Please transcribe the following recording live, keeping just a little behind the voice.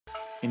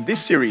In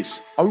this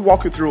series, I will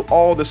walk you through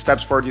all the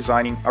steps for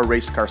designing a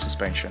race car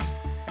suspension,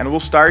 and we'll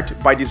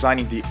start by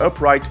designing the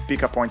upright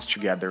pickup points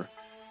together.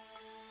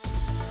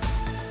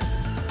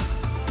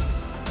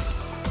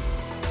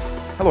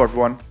 Hello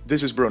everyone,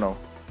 this is Bruno.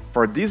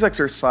 For this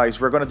exercise,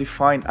 we're going to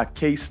define a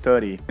case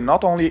study. And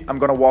not only I'm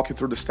going to walk you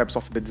through the steps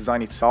of the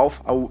design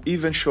itself, I will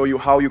even show you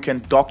how you can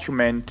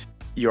document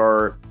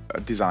your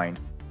design.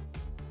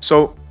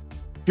 So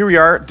here we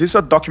are. This is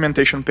a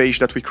documentation page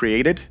that we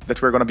created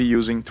that we're going to be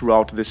using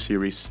throughout this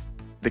series.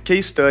 The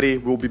case study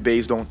will be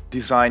based on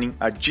designing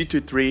a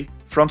GT3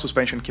 front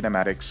suspension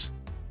kinematics.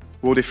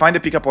 We'll define the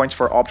pickup points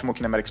for optimal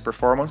kinematics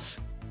performance.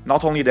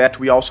 Not only that,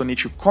 we also need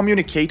to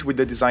communicate with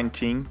the design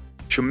team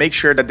to make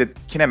sure that the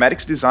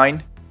kinematics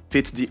design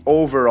fits the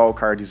overall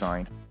car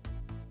design.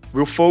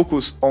 We'll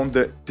focus on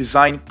the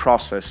design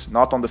process,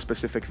 not on the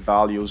specific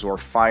values or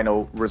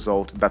final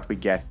result that we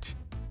get.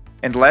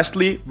 And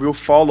lastly, we'll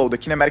follow the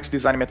kinematics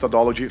design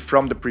methodology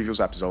from the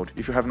previous episode.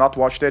 If you have not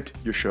watched it,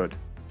 you should.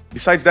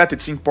 Besides that,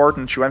 it's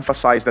important to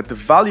emphasize that the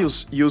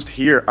values used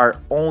here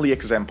are only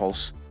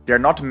examples. They are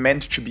not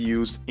meant to be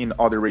used in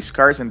other race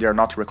cars and they are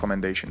not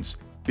recommendations.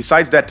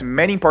 Besides that,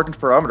 many important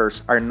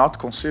parameters are not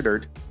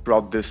considered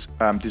throughout this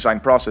design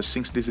process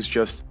since this is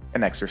just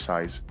an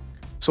exercise.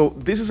 So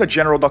this is a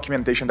general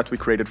documentation that we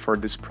created for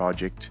this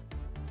project.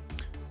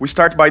 We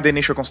start by the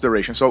initial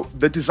consideration. So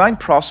the design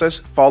process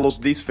follows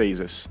these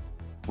phases.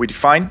 We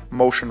define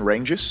motion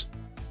ranges,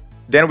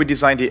 then we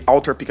design the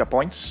outer pickup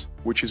points,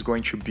 which is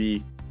going to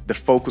be the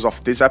focus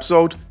of this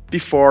episode,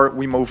 before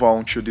we move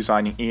on to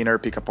designing inner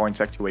pickup points,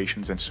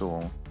 actuations, and so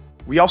on.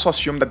 We also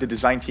assume that the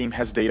design team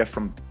has data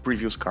from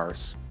previous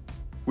cars.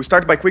 We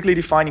start by quickly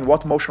defining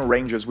what motion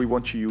ranges we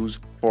want to use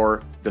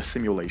for the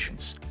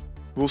simulations.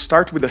 We'll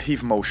start with the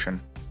heave motion,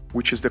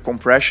 which is the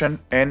compression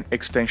and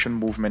extension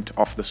movement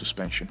of the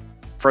suspension.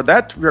 For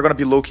that, we are going to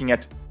be looking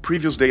at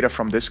previous data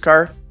from this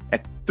car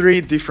at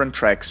 3 different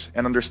tracks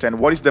and understand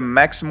what is the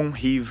maximum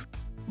heave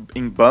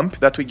in bump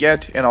that we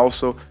get and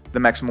also the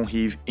maximum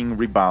heave in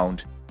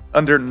rebound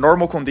under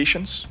normal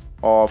conditions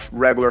of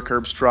regular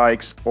curb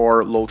strikes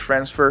or low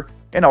transfer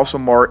and also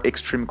more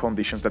extreme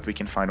conditions that we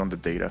can find on the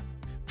data.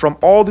 From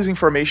all this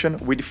information,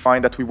 we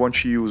define that we want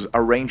to use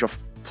a range of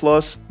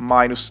plus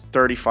minus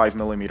 35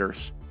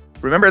 millimeters.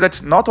 Remember,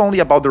 that's not only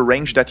about the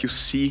range that you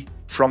see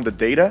from the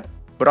data,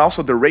 but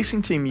also the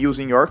racing team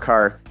using your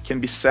car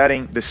can be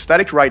setting the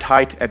static ride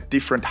height at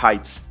different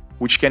heights,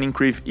 which can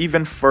increase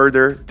even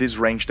further this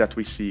range that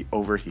we see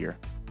over here.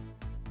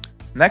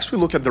 Next, we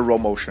look at the roll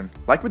motion.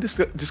 Like we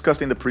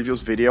discussed in the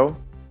previous video,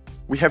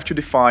 we have to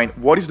define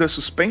what is the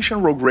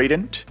suspension roll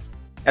gradient,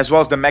 as well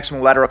as the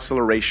maximum lateral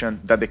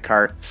acceleration that the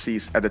car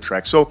sees at the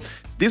track. So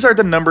these are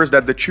the numbers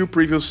that the 2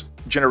 previous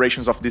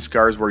generations of these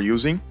cars were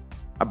using,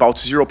 about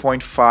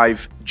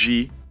 0.5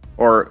 G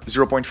or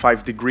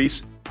 0.5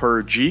 degrees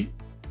per G,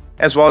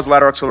 as well as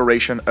lateral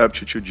acceleration up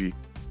to 2G.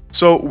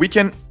 So we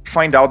can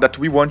find out that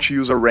we want to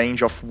use a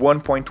range of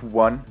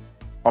 1.1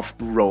 of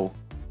roll.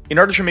 In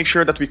order to make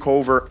sure that we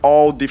cover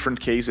all different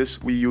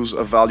cases, we use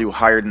a value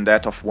higher than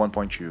that of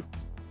 1.2.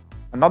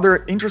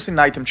 Another interesting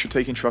item to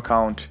take into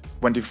account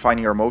when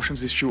defining our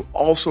motions is to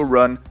also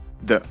run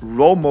the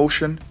roll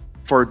motion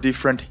for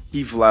different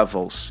heave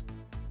levels.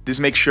 This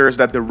makes sure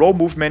that the roll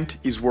movement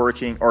is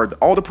working, or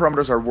all the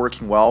parameters are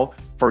working well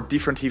for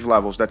different heave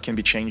levels that can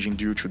be changing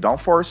due to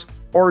downforce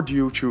or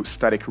due to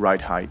static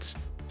ride heights.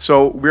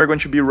 So we are going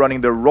to be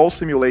running the roll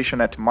simulation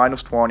at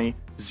minus 20,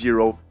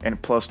 0,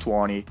 and plus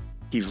 20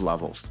 heave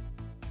levels.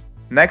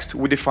 Next,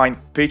 we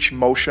define pitch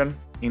motion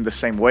in the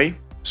same way.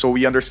 So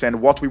we understand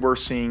what we were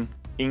seeing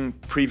in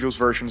previous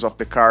versions of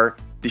the car,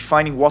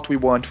 defining what we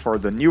want for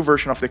the new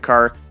version of the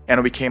car,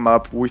 and we came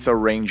up with a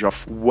range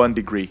of 1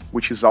 degree,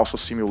 which is also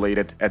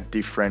simulated at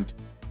different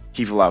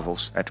heave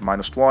levels at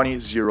minus 20,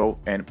 0,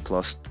 and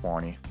plus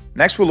 20.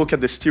 Next, we'll look at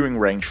the steering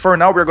range. For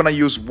now, we're going to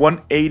use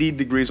 180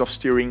 degrees of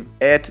steering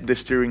at the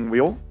steering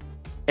wheel.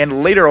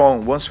 And later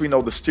on, once we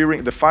know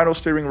the final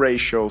steering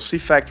ratio,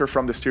 C-factor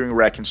from the steering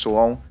rack, and so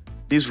on,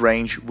 this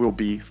range will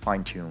be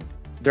fine-tuned.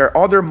 There are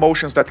other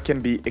motions that can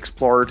be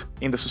explored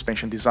in the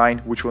suspension design,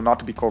 which will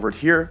not be covered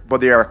here, but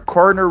they are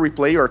corner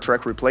replay or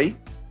track replay,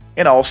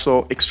 and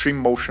also extreme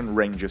motion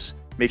ranges,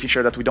 making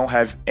sure that we don't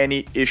have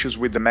any issues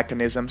with the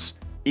mechanisms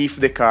if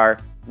the car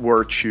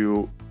were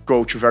to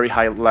go to very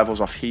high levels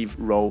of heave,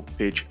 roll,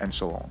 pitch, and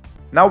so on.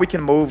 Now we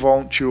can move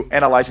on to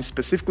analyzing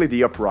specifically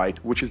the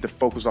upright, which is the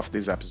focus of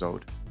this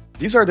episode.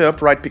 These are the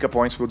upright pickup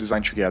points we'll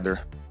design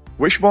together.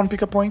 Wishbone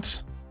pickup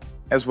points,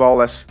 as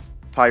well as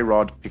tie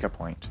rod pickup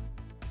point.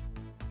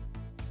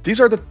 These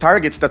are the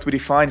targets that we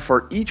define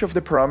for each of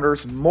the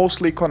parameters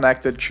mostly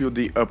connected to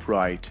the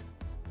upright.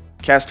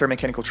 Caster,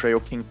 mechanical trail,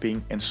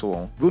 kingpin, and so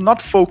on. We'll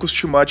not focus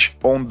too much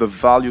on the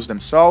values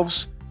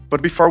themselves,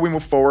 but before we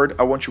move forward,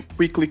 I want to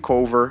quickly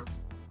cover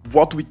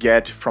what we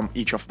get from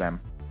each of them.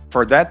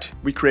 For that,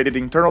 we created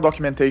internal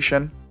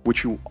documentation,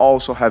 which you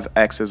also have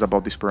access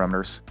about these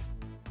parameters.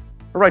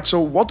 Alright, so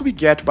what do we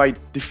get by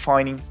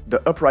defining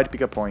the upright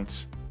pickup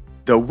points?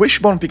 The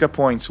wishbone pickup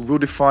points will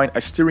define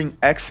a steering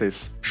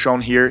axis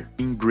shown here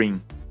in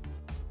green.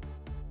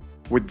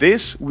 With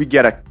this, we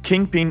get a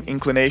kingpin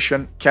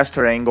inclination,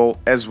 caster angle,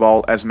 as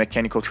well as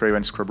mechanical trail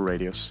and scrub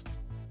radius.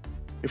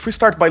 If we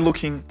start by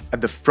looking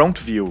at the front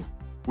view,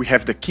 we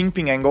have the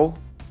kingpin angle,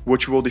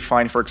 which will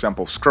define, for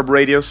example, scrub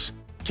radius,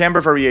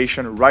 camber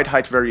variation, ride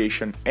height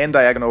variation, and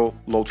diagonal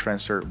load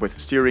transfer with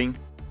steering,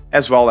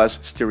 as well as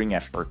steering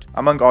effort,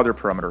 among other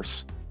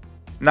parameters.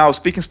 Now,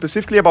 speaking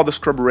specifically about the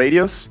scrub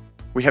radius,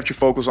 we have to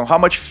focus on how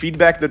much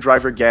feedback the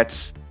driver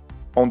gets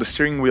on the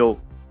steering wheel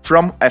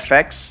from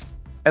FX,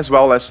 as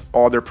well as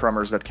other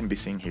parameters that can be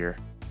seen here.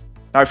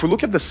 Now, if we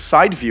look at the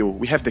side view,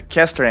 we have the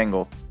caster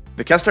angle.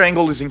 The caster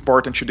angle is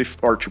important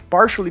to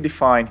partially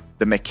define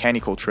the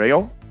mechanical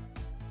trail.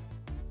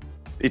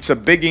 It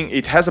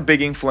has a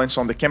big influence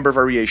on the camber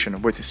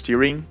variation with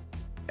steering,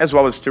 as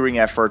well as steering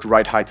effort,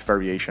 ride height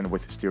variation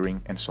with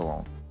steering, and so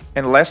on.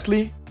 And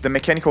lastly, the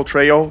mechanical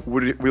trail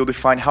will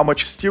define how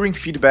much steering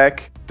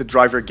feedback the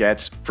driver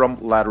gets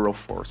from lateral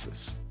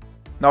forces.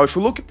 Now, if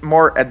we look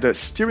more at the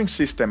steering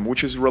system,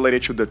 which is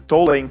related to the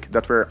toe link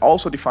that we're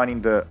also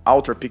defining the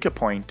outer pickup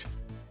point,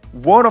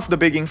 one of the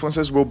big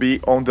influences will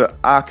be on the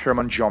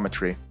Ackermann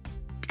geometry.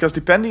 Because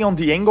depending on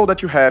the angle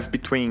that you have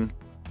between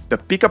the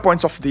pickup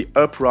points of the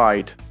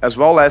upright, as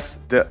well as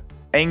the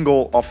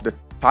angle of the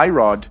tie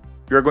rod,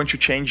 you're going to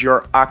change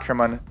your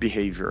Ackermann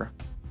behavior.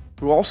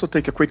 We'll also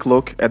take a quick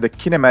look at the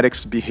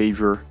kinematics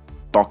behavior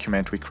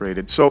document we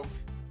created. So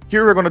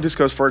here we're going to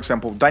discuss, for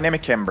example,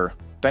 dynamic camber.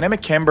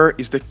 Dynamic camber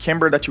is the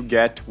camber that you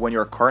get when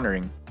you're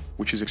cornering,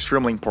 which is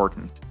extremely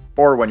important,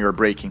 or when you're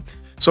braking.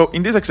 So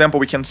in this example,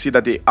 we can see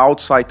that the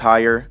outside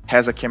tire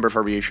has a camber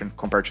variation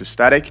compared to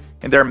static,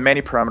 and there are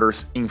many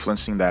parameters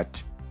influencing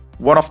that.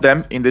 One of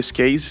them, in this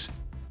case,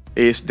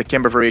 is the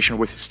camber variation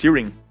with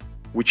steering,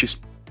 which is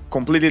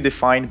completely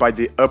defined by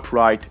the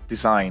upright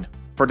design.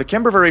 For the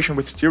camber variation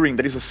with steering,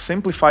 there is a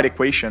simplified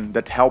equation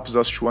that helps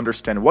us to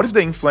understand what is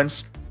the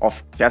influence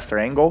of caster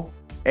angle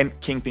and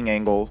kingpin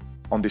angle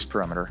on this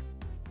parameter.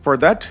 For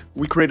that,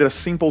 we created a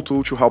simple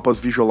tool to help us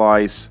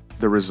visualize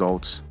the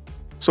results.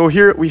 So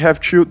here we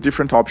have two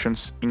different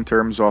options in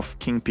terms of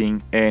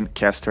kingpin and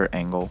caster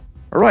angle.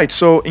 Alright,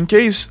 so in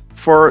case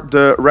for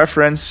the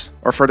reference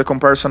or for the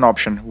comparison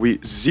option, we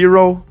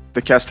zero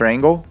the caster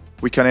angle,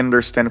 we can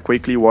understand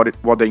quickly what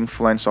the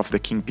influence of the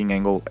kingpin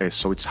angle is.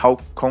 So it's how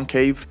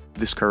concave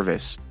this curve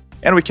is.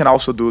 And we can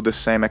also do the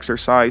same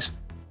exercise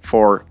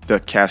for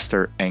the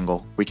caster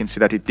angle. We can see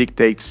that it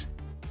dictates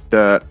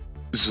the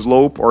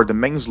slope or the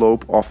main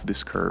slope of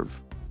this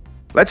curve.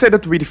 Let's say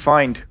that we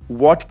defined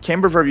what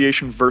camber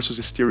variation versus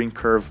a steering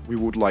curve we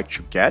would like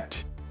to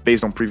get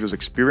based on previous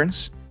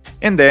experience.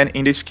 And then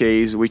in this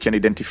case, we can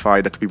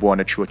identify that we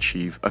wanted to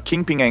achieve a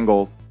kingpin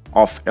angle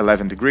of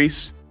 11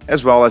 degrees,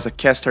 as well as a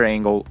caster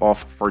angle of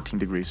 14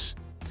 degrees.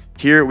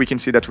 Here we can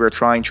see that we're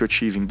trying to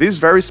achieve, in this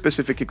very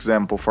specific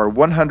example, for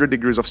 100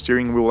 degrees of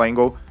steering wheel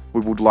angle,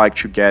 we would like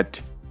to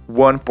get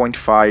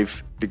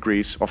 1.5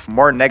 degrees of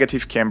more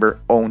negative camber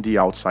on the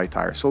outside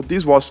tire. So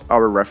this was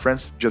our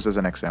reference, just as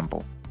an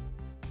example.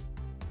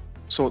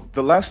 So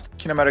the last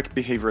kinematic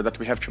behavior that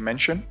we have to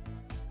mention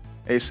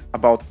is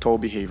about toe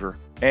behavior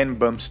and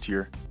bump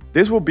steer.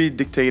 This will be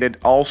dictated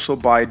also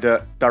by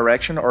the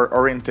direction or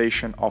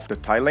orientation of the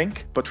tie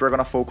link, but we're going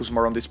to focus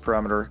more on this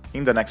parameter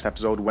in the next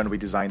episode when we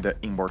design the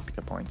inboard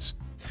pickup points.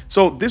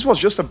 So this was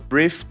just a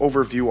brief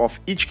overview of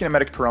each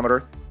kinematic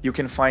parameter. You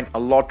can find a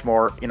lot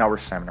more in our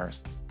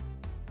seminars.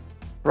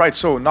 Right,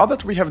 so now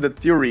that we have the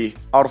theory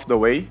out of the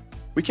way,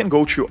 we can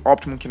go to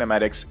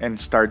OptimumKinematics and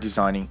start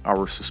designing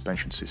our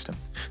suspension system.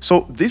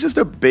 So this is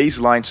the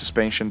baseline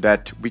suspension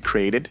that we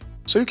created.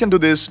 So you can do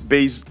this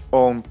based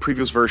on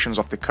previous versions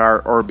of the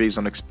car or based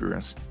on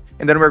experience.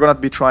 And then we're going to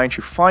be trying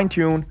to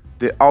fine-tune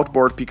the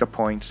outboard pickup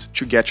points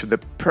to get to the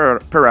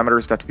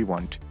parameters that we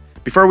want.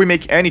 Before we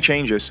make any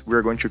changes,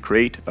 we're going to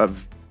create a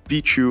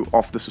V2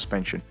 of the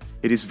suspension.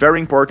 It is very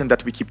important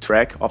that we keep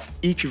track of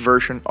each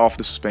version of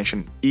the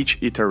suspension, each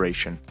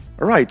iteration.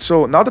 Alright,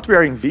 so now that we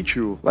are in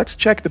V2, let's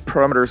check the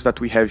parameters that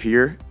we have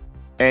here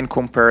and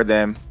compare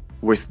them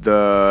with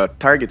the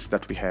targets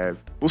that we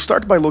have. We'll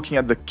start by looking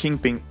at the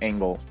kingpin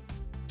angle.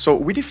 So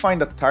we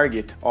defined a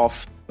target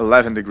of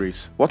 11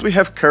 degrees. What we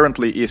have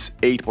currently is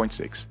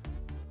 8.6.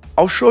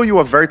 I'll show you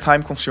a very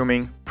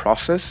time-consuming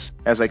process,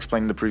 as I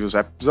explained in the previous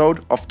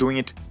episode, of doing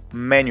it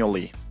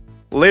manually.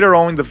 Later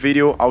on in the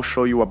video, I'll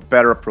show you a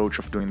better approach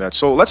of doing that.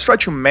 So let's try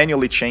to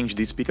manually change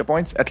these pickup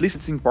points. At least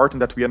it's important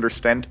that we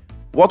understand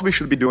what we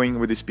should be doing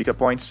with these pickup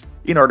points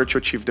in order to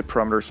achieve the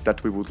parameters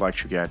that we would like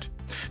to get.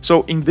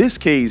 So in this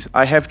case,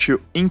 I have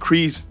to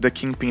increase the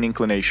kingpin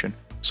inclination.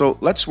 So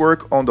let's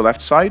work on the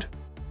left side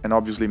and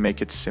obviously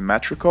make it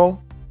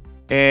symmetrical.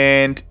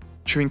 And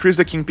to increase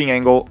the kingpin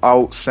angle,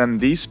 I'll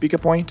send this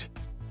pickup point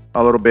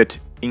a little bit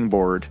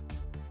inboard.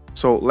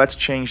 So let's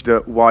change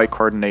the Y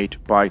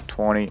coordinate by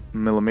 20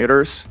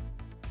 millimeters.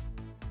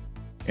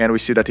 And we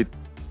see that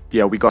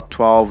we got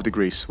 12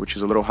 degrees, which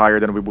is a little higher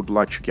than we would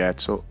like to get.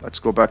 So let's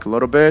go back a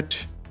little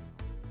bit.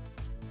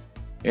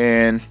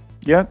 And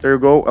yeah, there you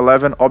go,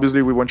 11.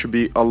 Obviously, we want to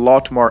be a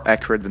lot more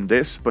accurate than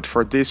this. But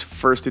for this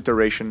first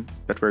iteration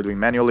that we're doing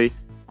manually,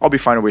 I'll be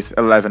fine with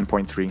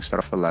 11.3 instead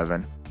of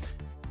 11.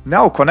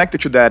 Now,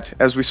 connected to that,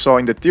 as we saw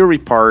in the theory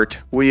part,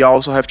 we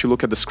also have to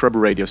look at the scrub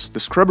radius. The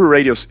scrub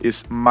radius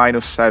is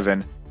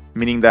 -7,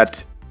 meaning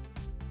that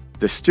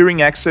the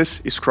steering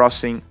axis is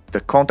crossing the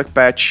contact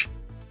patch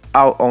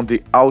out on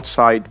the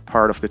outside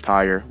part of the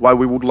tire, while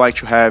we would like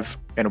to have,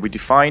 and we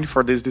defined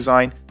for this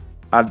design,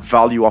 a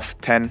value of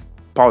 10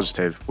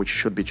 positive, which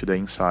should be to the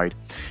inside.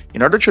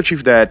 In order to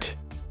achieve that,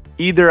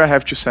 either I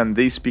have to send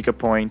this pickup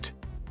point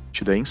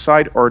to the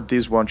inside or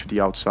this one to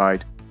the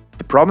outside.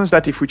 The problem is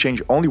that if we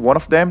change only one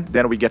of them,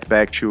 then we get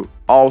back to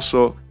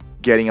also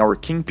getting our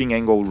kingpin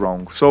angle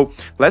wrong. So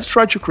let's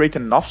try to create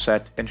an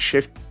offset and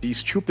shift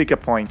these two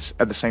pickup points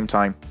at the same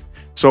time.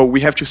 So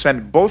we have to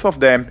send both of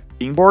them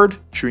inboard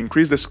to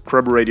increase the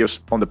scrub radius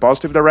on the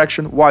positive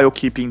direction while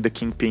keeping the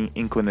kingpin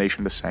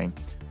inclination the same.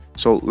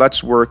 So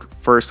let's work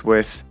first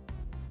with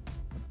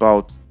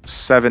about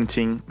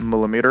 17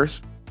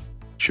 millimeters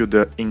to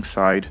the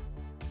inside.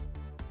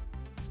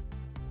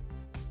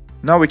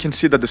 Now we can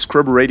see that the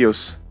scrub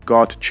radius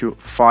got to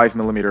 5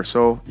 millimeters.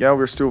 So yeah,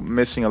 we're still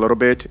missing a little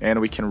bit, and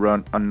we can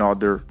run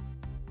another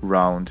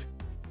round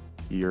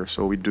here.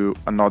 So we do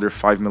another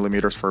 5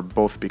 millimeters for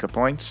both pickup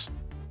points,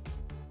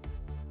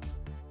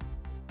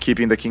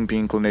 keeping the kingpin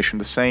inclination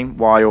the same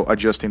while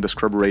adjusting the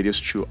scrub radius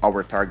to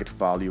our target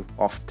value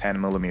of 10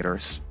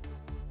 millimeters.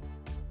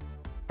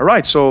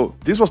 Alright, so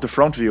this was the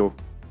front view.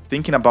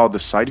 Thinking about the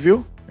side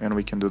view, and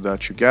we can do that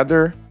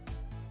together.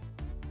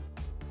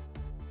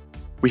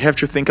 We have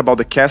to think about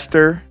the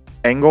caster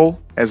angle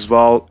as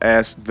well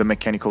as the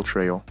mechanical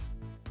trail.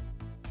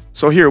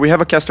 So here we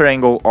have a caster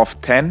angle of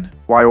 10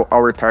 while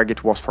our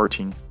target was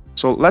 14.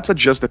 So let's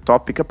adjust the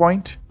top pickup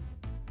point,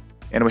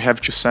 and we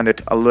have to send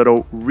it a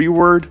little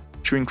rearward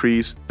to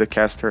increase the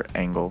caster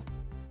angle.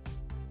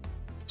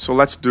 So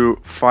let's do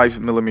 5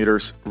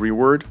 millimeters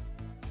rearward,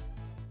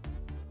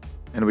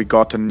 and we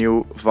got a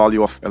new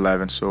value of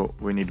 11, so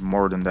we need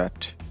more than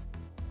that.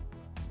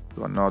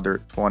 Do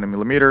another 20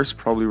 millimeters,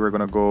 probably we're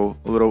gonna go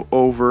a little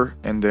over,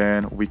 and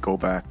then we go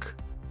back.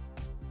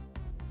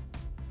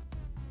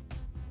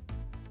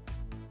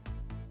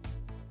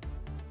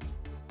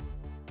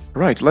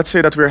 Right, let's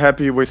say that we're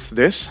happy with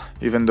this,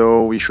 even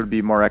though we should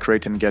be more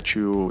accurate and get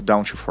you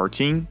down to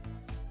 14.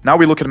 Now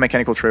we look at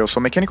mechanical trail. So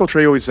mechanical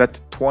trail is at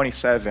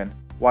 27,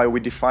 while we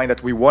defined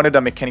that we wanted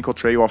a mechanical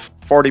trail of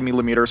 40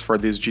 millimeters for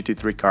this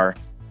GT3 car.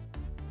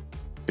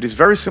 It is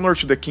very similar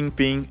to the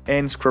kingpin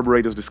and scrub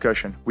radius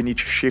discussion. We need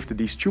to shift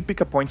these two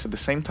pickup points at the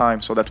same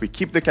time so that we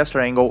keep the caster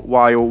angle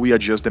while we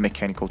adjust the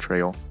mechanical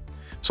trail.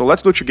 So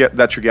let's do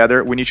that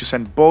together. We need to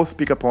send both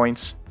pickup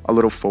points a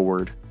little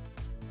forward.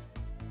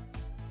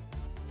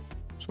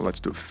 So let's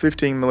do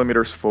 15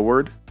 millimeters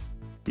forward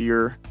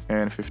here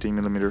and 15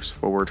 millimeters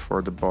forward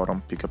for the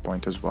bottom pickup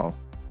point as well.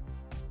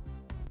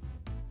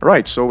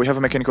 Alright, so we have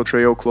a mechanical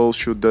trail close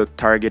to the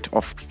target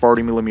of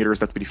 40 millimeters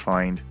that we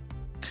defined.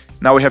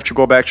 Now we have to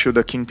go back to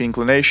the kingpin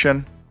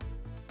inclination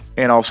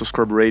and also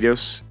scrub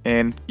radius.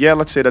 And yeah,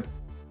 let's say that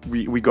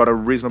we got a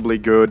reasonably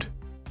good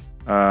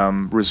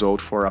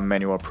result for a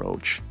manual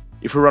approach.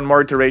 If we run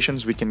more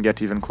iterations, we can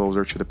get even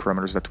closer to the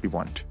parameters that we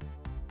want.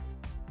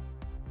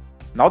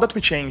 Now that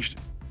we changed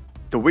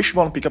the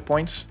wishbone pickup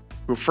points,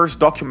 we'll first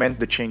document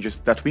the changes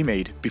that we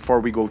made before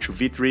we go to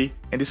V3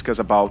 and discuss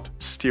about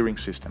steering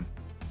system.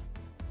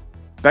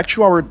 Back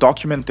to our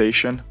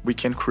documentation, we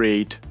can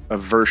create a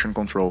version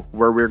control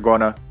where we're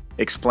gonna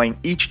explain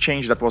each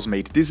change that was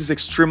made. This is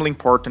extremely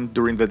important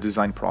during the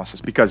design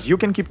process because you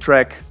can keep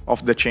track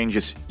of the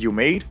changes you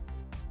made,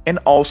 and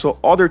also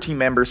other team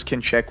members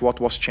can check what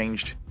was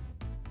changed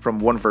from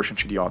one version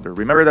to the other.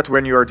 Remember that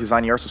when you are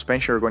designing your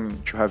suspension, you're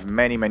going to have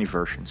many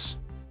versions.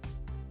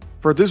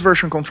 For this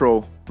version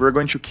control, we're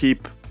going to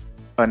keep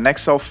an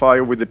Excel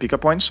file with the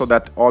pickup points so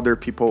that other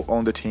people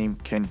on the team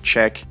can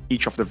check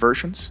each of the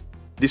versions.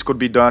 This could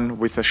be done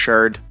with a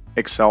shared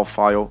Excel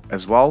file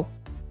as well.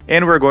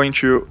 And we're going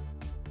to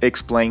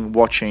explain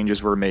what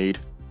changes were made.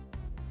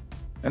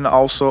 And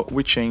also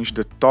we changed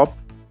the top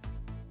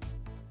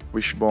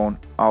wishbone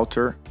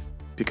outer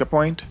pickup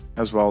point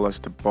as well as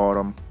the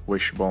bottom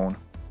wishbone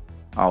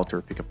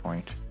outer pickup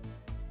point.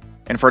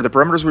 And for the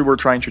parameters we were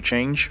trying to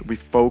change, we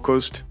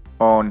focused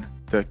on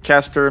the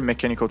caster,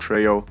 mechanical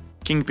trail,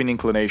 kingpin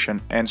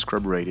inclination, and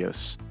scrub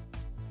radius.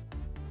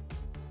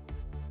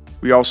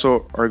 We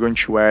also are going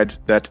to add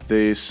that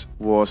this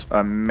was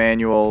a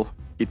manual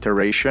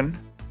iteration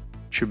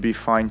to be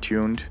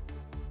fine-tuned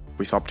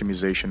with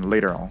optimization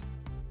later on.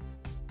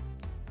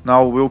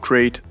 Now we'll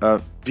create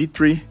a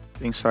V3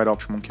 inside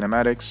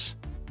OptimumKinematics,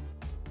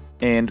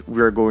 and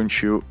we're going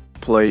to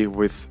play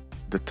with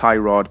the tie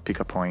rod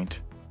pickup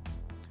point.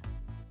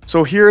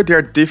 So here there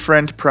are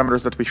different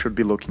parameters that we should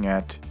be looking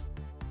at.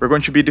 We're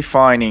going to be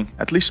defining,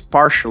 at least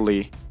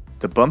partially,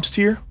 the bump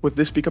steer with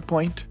this pickup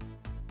point,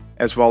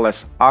 as well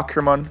as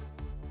Ackermann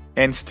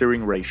and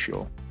steering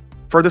ratio.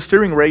 For the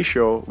steering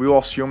ratio, we will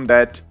assume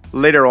that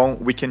later on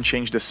we can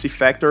change the C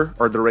factor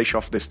or the ratio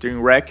of the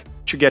steering rack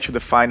to get to the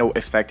final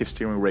effective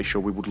steering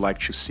ratio we would like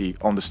to see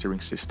on the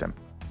steering system.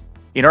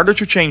 In order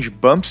to change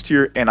bump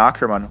steer and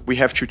Ackermann, we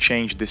have to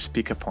change this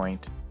pick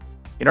point.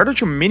 In order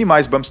to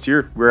minimize bump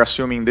steer, we're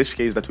assuming in this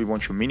case that we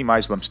want to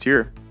minimize bump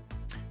steer,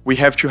 we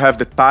have to have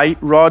the tie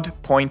rod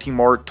pointing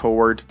more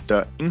toward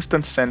the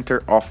instant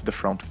center of the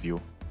front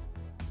view,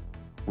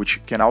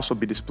 which can also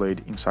be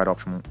displayed inside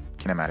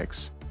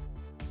OptimumKinematics.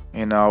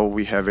 And now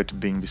we have it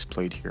being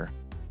displayed here.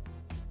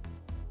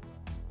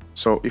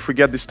 So if we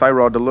get this tie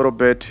rod a little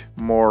bit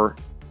more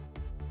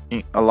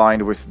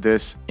aligned with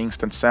this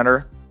instant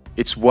center,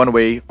 it's one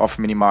way of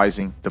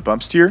minimizing the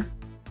bump steer.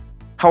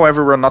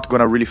 However, we're not going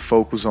to really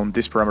focus on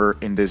this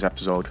parameter in this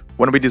episode.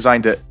 When we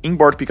design the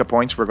inboard pick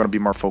points, we're going to be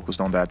more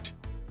focused on that.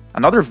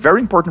 Another very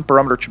important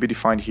parameter to be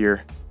defined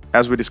here,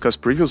 as we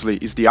discussed previously,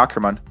 is the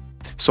Ackermann.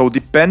 So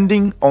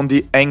depending on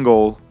the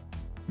angle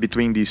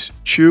between these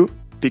two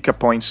pick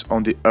points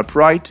on the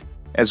upright,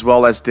 as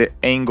well as the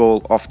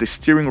angle of the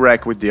steering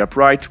rack with the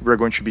upright, we're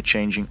going to be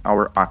changing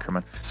our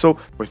Ackermann. So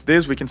with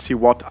this, we can see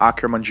what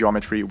Ackermann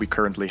geometry we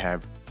currently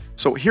have.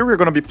 So here we're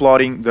going to be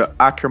plotting the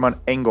Ackermann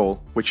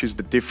angle, which is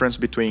the difference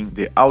between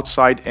the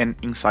outside and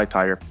inside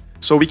tire.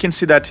 So we can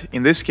see that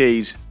in this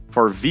case,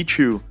 for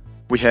V2,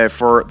 we have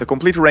for the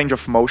complete range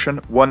of motion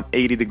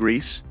 180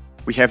 degrees.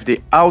 We have the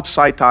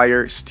outside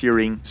tire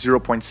steering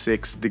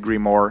 0.6 degree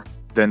more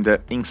than the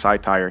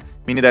inside tire,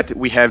 meaning that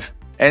we have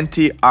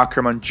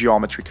anti-Ackermann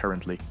geometry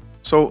currently.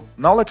 So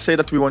now let's say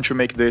that we want to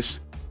make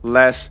this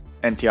less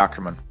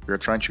anti-Ackermann. We're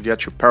trying to get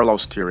to parallel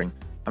steering.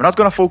 I'm not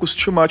going to focus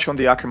too much on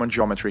the Ackermann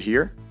geometry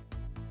here,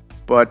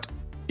 but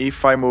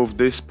if I move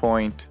this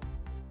point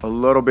a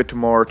little bit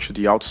more to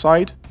the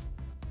outside,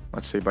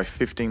 let's say by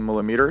 15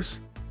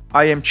 millimeters,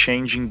 I am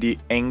changing the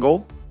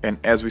angle, and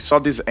as we saw,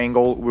 this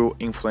angle will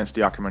influence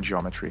the Ackermann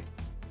geometry.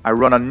 I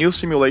run a new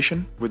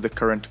simulation with the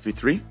current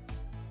V3.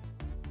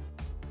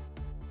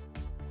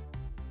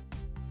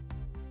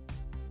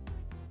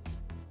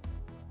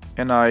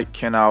 And I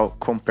can now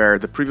compare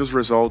the previous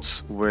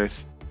results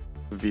with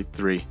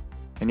V3.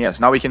 And yes,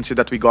 now we can see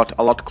that we got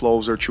a lot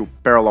closer to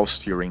parallel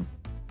steering.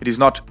 It is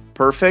not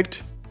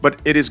perfect, but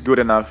it is good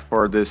enough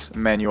for this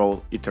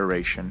manual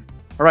iteration.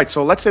 Alright,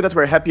 so let's say that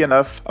we're happy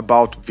enough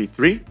about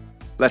V3.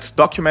 Let's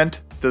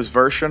document this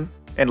version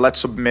and let's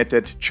submit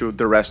it to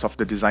the rest of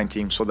the design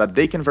team so that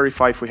they can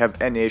verify if we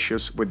have any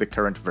issues with the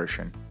current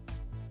version.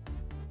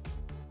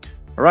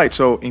 Alright,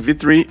 so in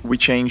V3 we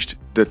changed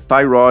the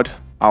tie rod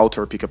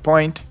outer pick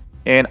point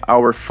and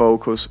our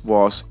focus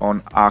was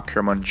on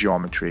Ackermann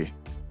geometry.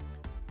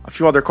 A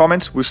few other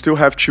comments: we still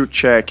have to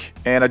check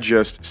and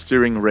adjust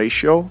steering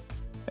ratio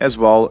as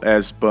well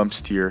as bump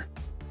steer.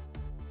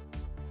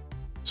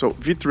 So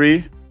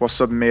V3 was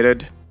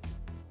submitted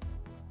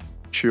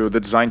to the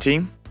design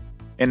team,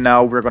 and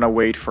now we're gonna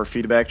wait for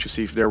feedback to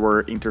see if there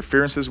were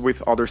interferences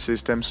with other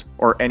systems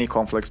or any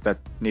conflicts that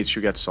needs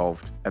to get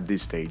solved at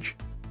this stage.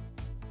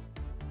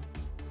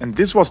 And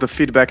this was the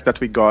feedback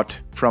that we got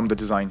from the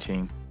design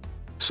team.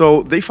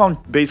 So they found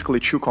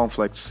basically two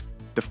conflicts.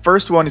 The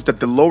first one is that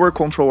the lower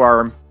control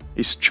arm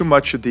is too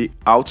much to the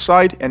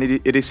outside and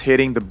it is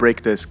hitting the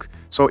brake disc.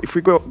 So if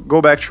we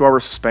go back to our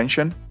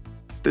suspension,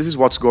 this is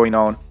what's going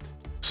on.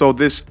 So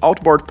this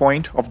outboard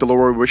point of the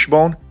lower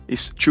wishbone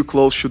is too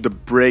close to the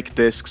brake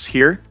discs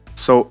here,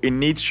 so it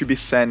needs to be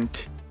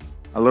sent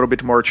a little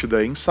bit more to the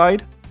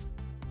inside.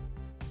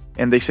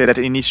 And they say that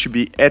it needs to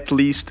be at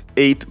least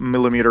 8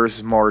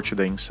 millimeters more to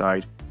the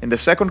inside. And the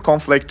second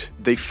conflict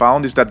they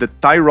found is that the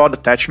tie rod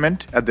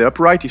attachment at the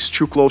upright is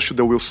too close to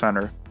the wheel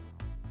center.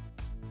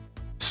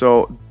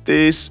 So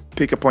this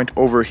pick point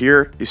over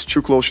here is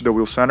too close to the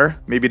wheel center.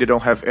 Maybe they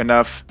don't have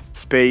enough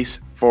space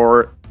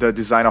for the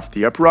design of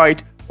the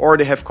upright, or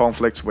they have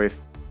conflicts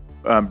with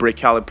brake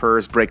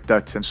calipers, brake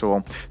ducts, and so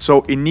on.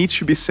 So it needs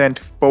to be sent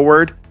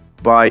forward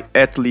by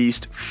at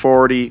least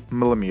 40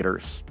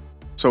 millimeters.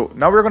 So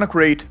now we're going to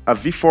create a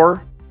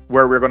V4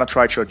 where we're going to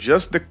try to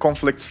adjust the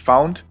conflicts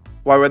found,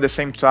 while at the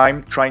same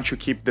time trying to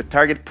keep the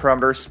target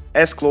parameters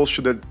as close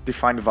to the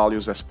defined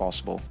values as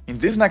possible. In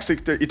this next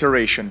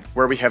iteration,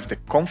 where we have the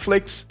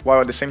conflicts, while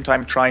at the same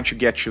time trying to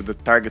get to the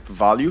target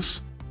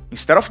values,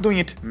 instead of doing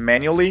it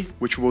manually,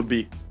 which would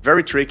be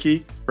very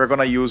tricky, we're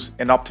gonna use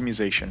an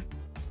optimization.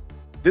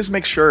 This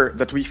makes sure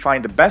that we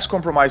find the best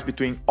compromise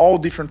between all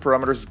different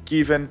parameters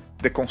given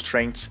the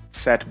constraints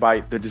set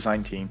by the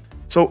design team.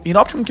 So in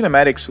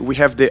OptimumKinematics, we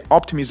have the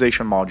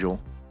optimization module.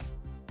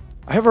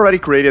 I have already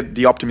created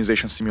the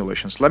optimization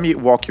simulations. Let me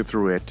walk you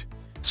through it.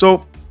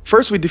 So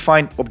first we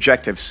define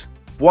objectives.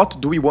 What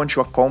do we want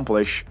to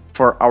accomplish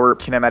for our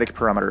kinematic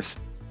parameters?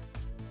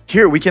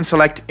 Here we can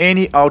select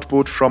any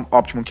output from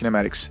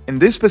OptimumKinematics. In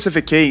this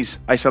specific case,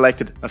 I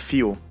selected a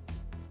few.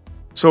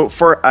 So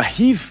for a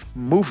heave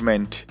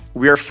movement,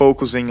 we are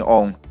focusing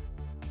on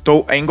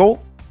toe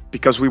angle,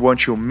 because we want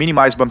to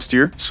minimize bump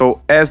steer.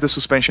 So as the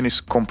suspension is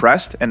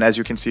compressed, and as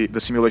you can see, the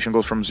simulation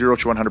goes from 0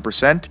 to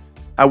 100%,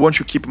 I want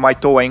to keep my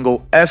toe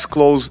angle as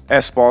close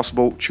as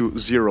possible to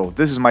 0.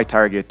 This is my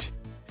target.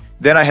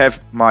 Then I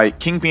have my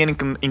kingpin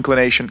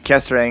inclination,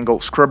 caster angle,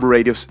 scrub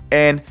radius,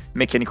 and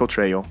mechanical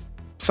trail.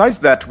 Besides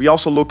that, we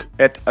also look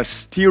at a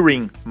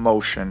steering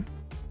motion.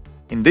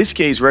 In this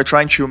case, we're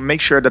trying to make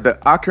sure that the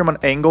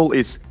Ackermann angle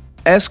is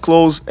as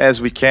close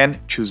as we can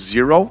to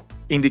 0,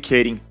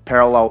 indicating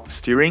parallel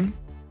steering,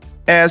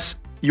 as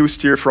you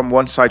steer from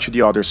one side to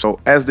the other, so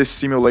as this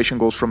simulation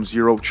goes from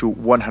 0 to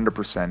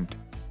 100%.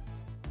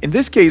 In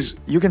this case,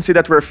 you can see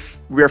that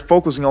we are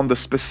focusing on the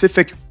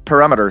specific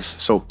parameters,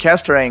 so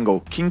caster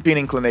angle, kingpin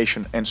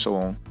inclination, and so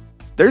on.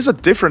 There's a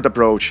different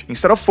approach.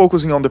 Instead of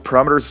focusing on the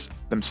parameters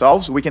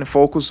themselves, we can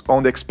focus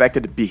on the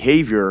expected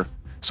behavior.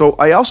 So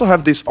I also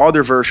have this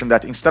other version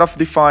that instead of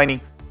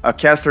defining a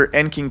caster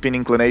and kingpin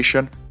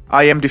inclination,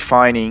 I am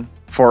defining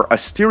for a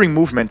steering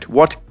movement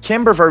what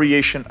camber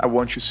variation I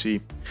want to see.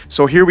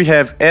 So here we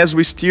have, as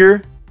we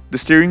steer the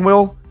steering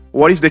wheel,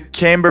 what is the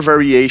camber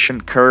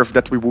variation curve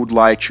that we would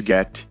like to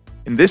get.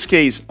 In this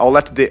case, I'll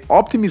let the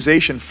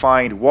optimization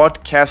find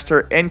what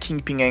caster and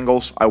kingpin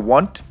angles I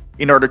want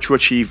in order to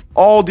achieve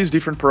all these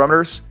different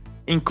parameters,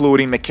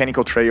 including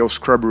mechanical trail,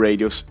 scrub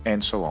radius,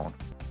 and so on.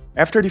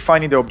 After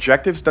defining the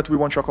objectives that we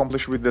want to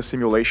accomplish with the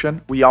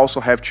simulation, we also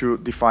have to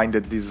define the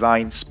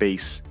design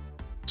space.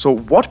 So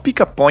what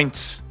pickup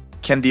points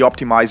can the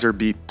optimizer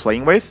be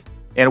playing with,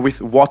 and with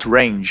what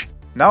range?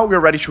 Now we're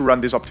ready to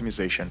run this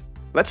optimization.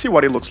 Let's see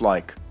what it looks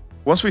like.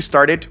 Once we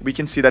start it, we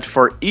can see that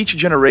for each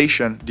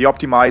generation, the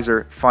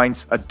optimizer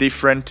finds a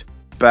different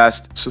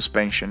best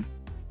suspension.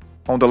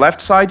 On the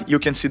left side, you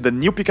can see the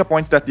new pickup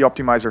points that the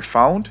optimizer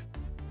found,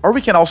 or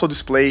we can also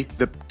display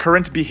the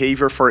current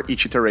behavior for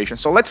each iteration.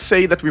 So let's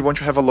say that we want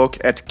to have a look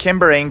at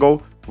camber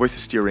angle with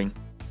steering.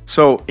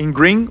 So in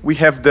green, we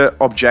have the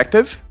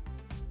objective,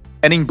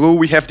 and in blue,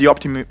 we have the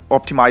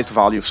optimized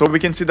value. So we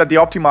can see that the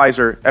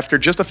optimizer, after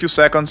just a few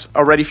seconds,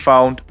 already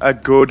found a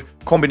good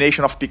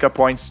combination of pickup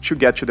points to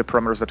get to the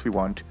parameters that we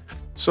want.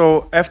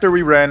 So after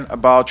we ran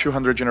about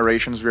 200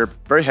 generations, we're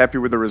very happy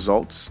with the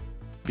results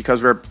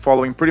because we're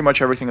following pretty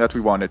much everything that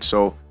we wanted.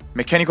 So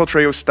mechanical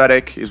trail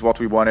static is what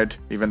we wanted,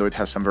 even though it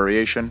has some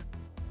variation.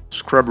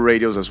 Scrub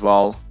radius as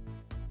well.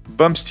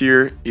 Bump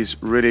steer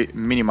is really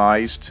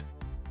minimized.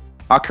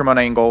 Ackermann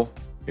angle,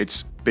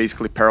 it's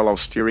basically parallel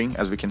steering,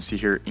 as we can see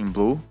here in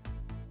blue.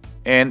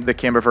 And the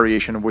camber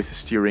variation with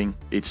steering,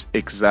 it's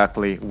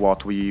exactly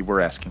what we were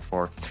asking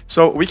for.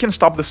 So we can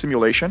stop the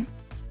simulation,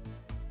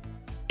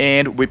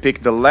 and we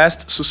pick the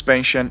last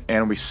suspension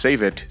and we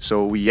save it.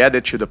 So we add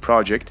it to the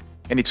project,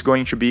 and it's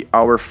going to be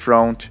our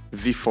front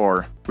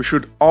V4. We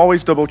should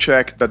always double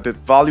check that the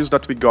values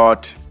that we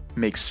got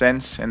make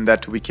sense and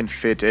that we can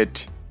fit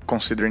it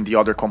considering the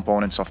other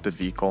components of the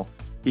vehicle.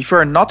 If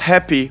you're not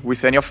happy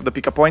with any of the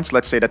pickup points,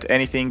 let's say that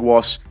anything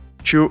was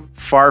too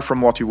far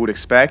from what you would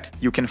expect,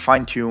 you can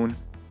fine-tune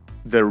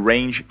the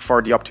range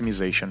for the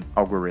optimization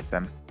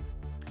algorithm.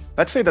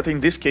 Let's say that in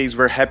this case,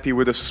 we're happy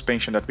with the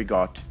suspension that we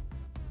got.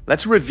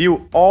 Let's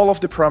review all of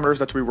the parameters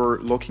that we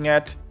were looking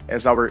at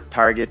as our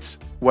targets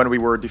when we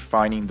were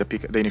defining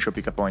the initial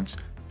pickup points.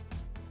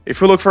 If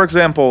we look, for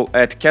example,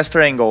 at caster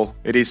angle,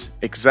 it is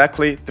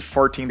exactly the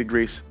 14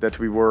 degrees that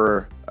we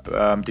were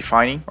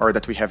defining, or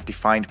that we have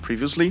defined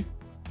previously.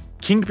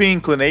 Kingpin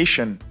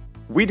inclination,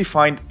 we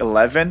defined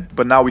 11,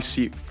 but now we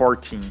see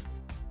 14.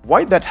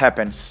 Why that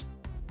happens?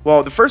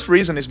 Well, the first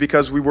reason is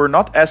because we were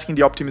not asking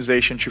the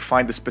optimization to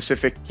find the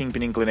specific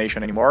kingpin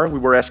inclination anymore. We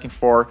were asking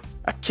for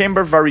a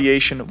camber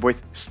variation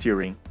with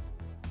steering.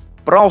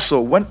 But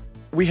also, when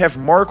we have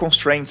more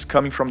constraints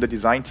coming from the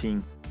design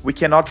team, we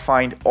cannot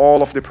find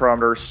all of the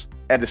parameters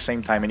at the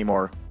same time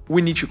anymore.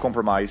 We need to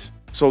compromise.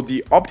 So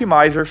the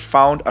optimizer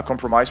found a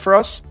compromise for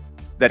us,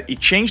 that it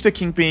changed the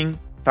kingpin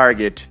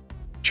target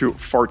to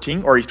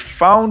 14, or it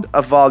found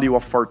a value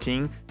of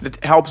 14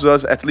 that helps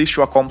us at least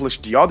to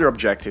accomplish the other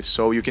objectives.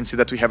 So you can see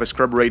that we have a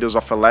scrub radius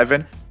of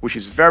 11, which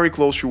is very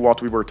close to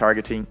what we were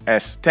targeting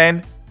as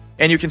 10.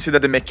 And you can see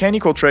that the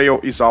mechanical trail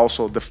is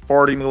also the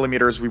 40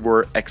 millimeters we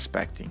were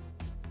expecting.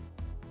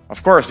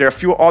 Of course, there are a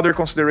few other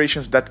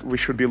considerations that we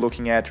should be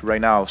looking at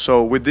right now.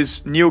 So with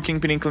this new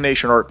kingpin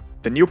inclination, or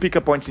the new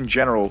pickup points in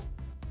general,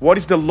 what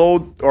is the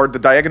load or the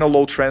diagonal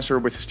load transfer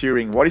with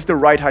steering? What is the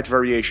ride height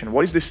variation?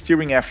 What is the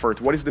steering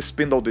effort? What is the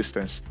spindle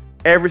distance?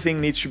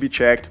 Everything needs to be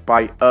checked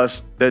by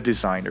us, the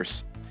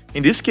designers.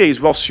 In this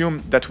case, we'll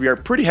assume that we are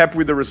pretty happy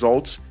with the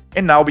results,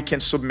 and now we can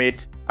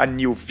submit a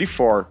new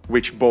V4,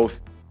 which both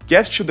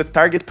gets to the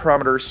target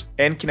parameters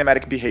and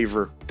kinematic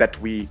behavior that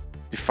we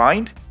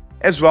defined,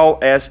 as well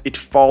as it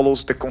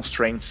follows the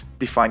constraints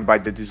defined by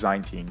the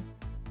design team.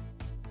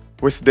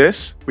 With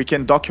this, we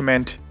can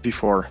document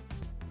V4.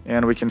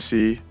 And we can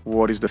see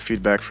what is the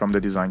feedback from the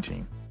design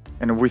team.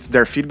 And with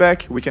their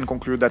feedback, we can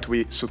conclude that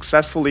we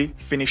successfully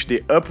finished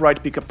the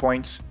upright pickup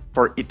points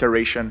for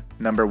iteration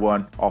number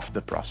 1 of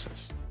the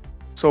process.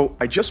 So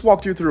I just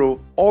walked you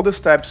through all the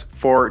steps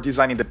for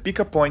designing the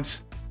pickup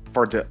points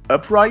for the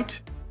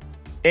upright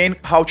and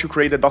how to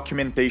create the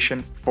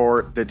documentation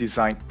for the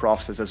design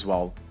process as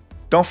well.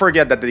 Don't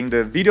forget that in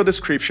the video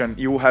description,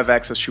 you will have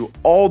access to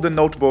all the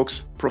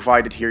notebooks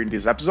provided here in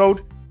this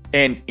episode.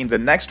 And in the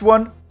next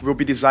one, we'll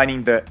be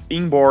designing the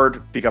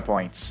inboard pickup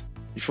points.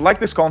 If you like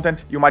this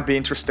content, you might be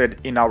interested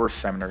in our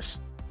seminars.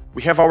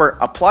 We have our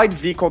Applied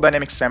Vehicle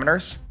Dynamics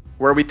seminars,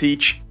 where we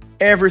teach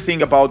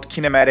everything about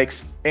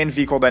kinematics and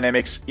vehicle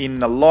dynamics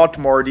in a lot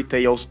more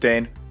details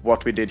than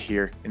what we did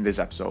here in this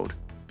episode.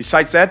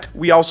 Besides that,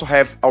 we also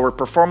have our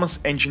performance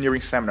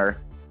engineering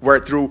seminar, where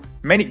through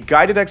many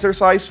guided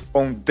exercises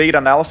on data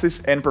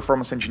analysis and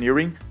performance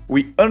engineering,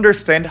 we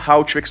understand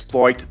how to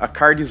exploit a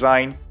car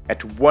design at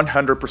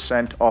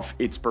 100% of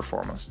its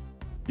performance.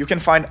 You can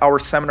find our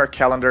seminar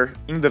calendar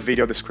in the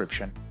video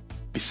description.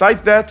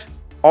 Besides that,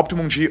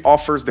 OptimumG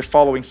offers the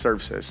following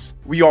services.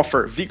 We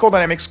offer vehicle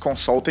dynamics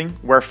consulting,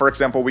 where, for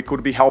example, we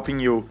could be helping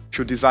you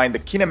to design the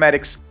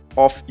kinematics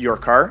of your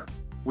car.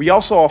 We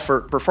also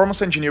offer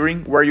performance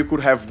engineering, where you could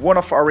have one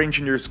of our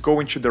engineers go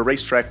into the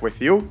racetrack with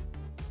you.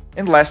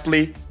 And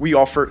lastly, we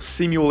offer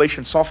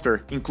simulation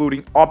software,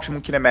 including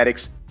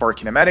OptimumKinematics for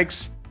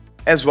kinematics,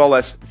 as well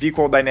as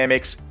vehicle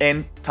dynamics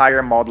and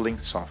tire modeling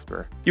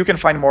software. You can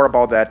find more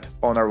about that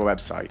on our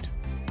website.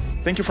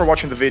 Thank you for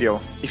watching the video.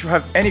 If you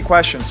have any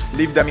questions,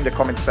 leave them in the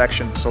comment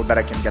section so that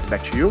I can get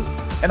back to you,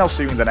 and I'll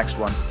see you in the next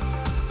one.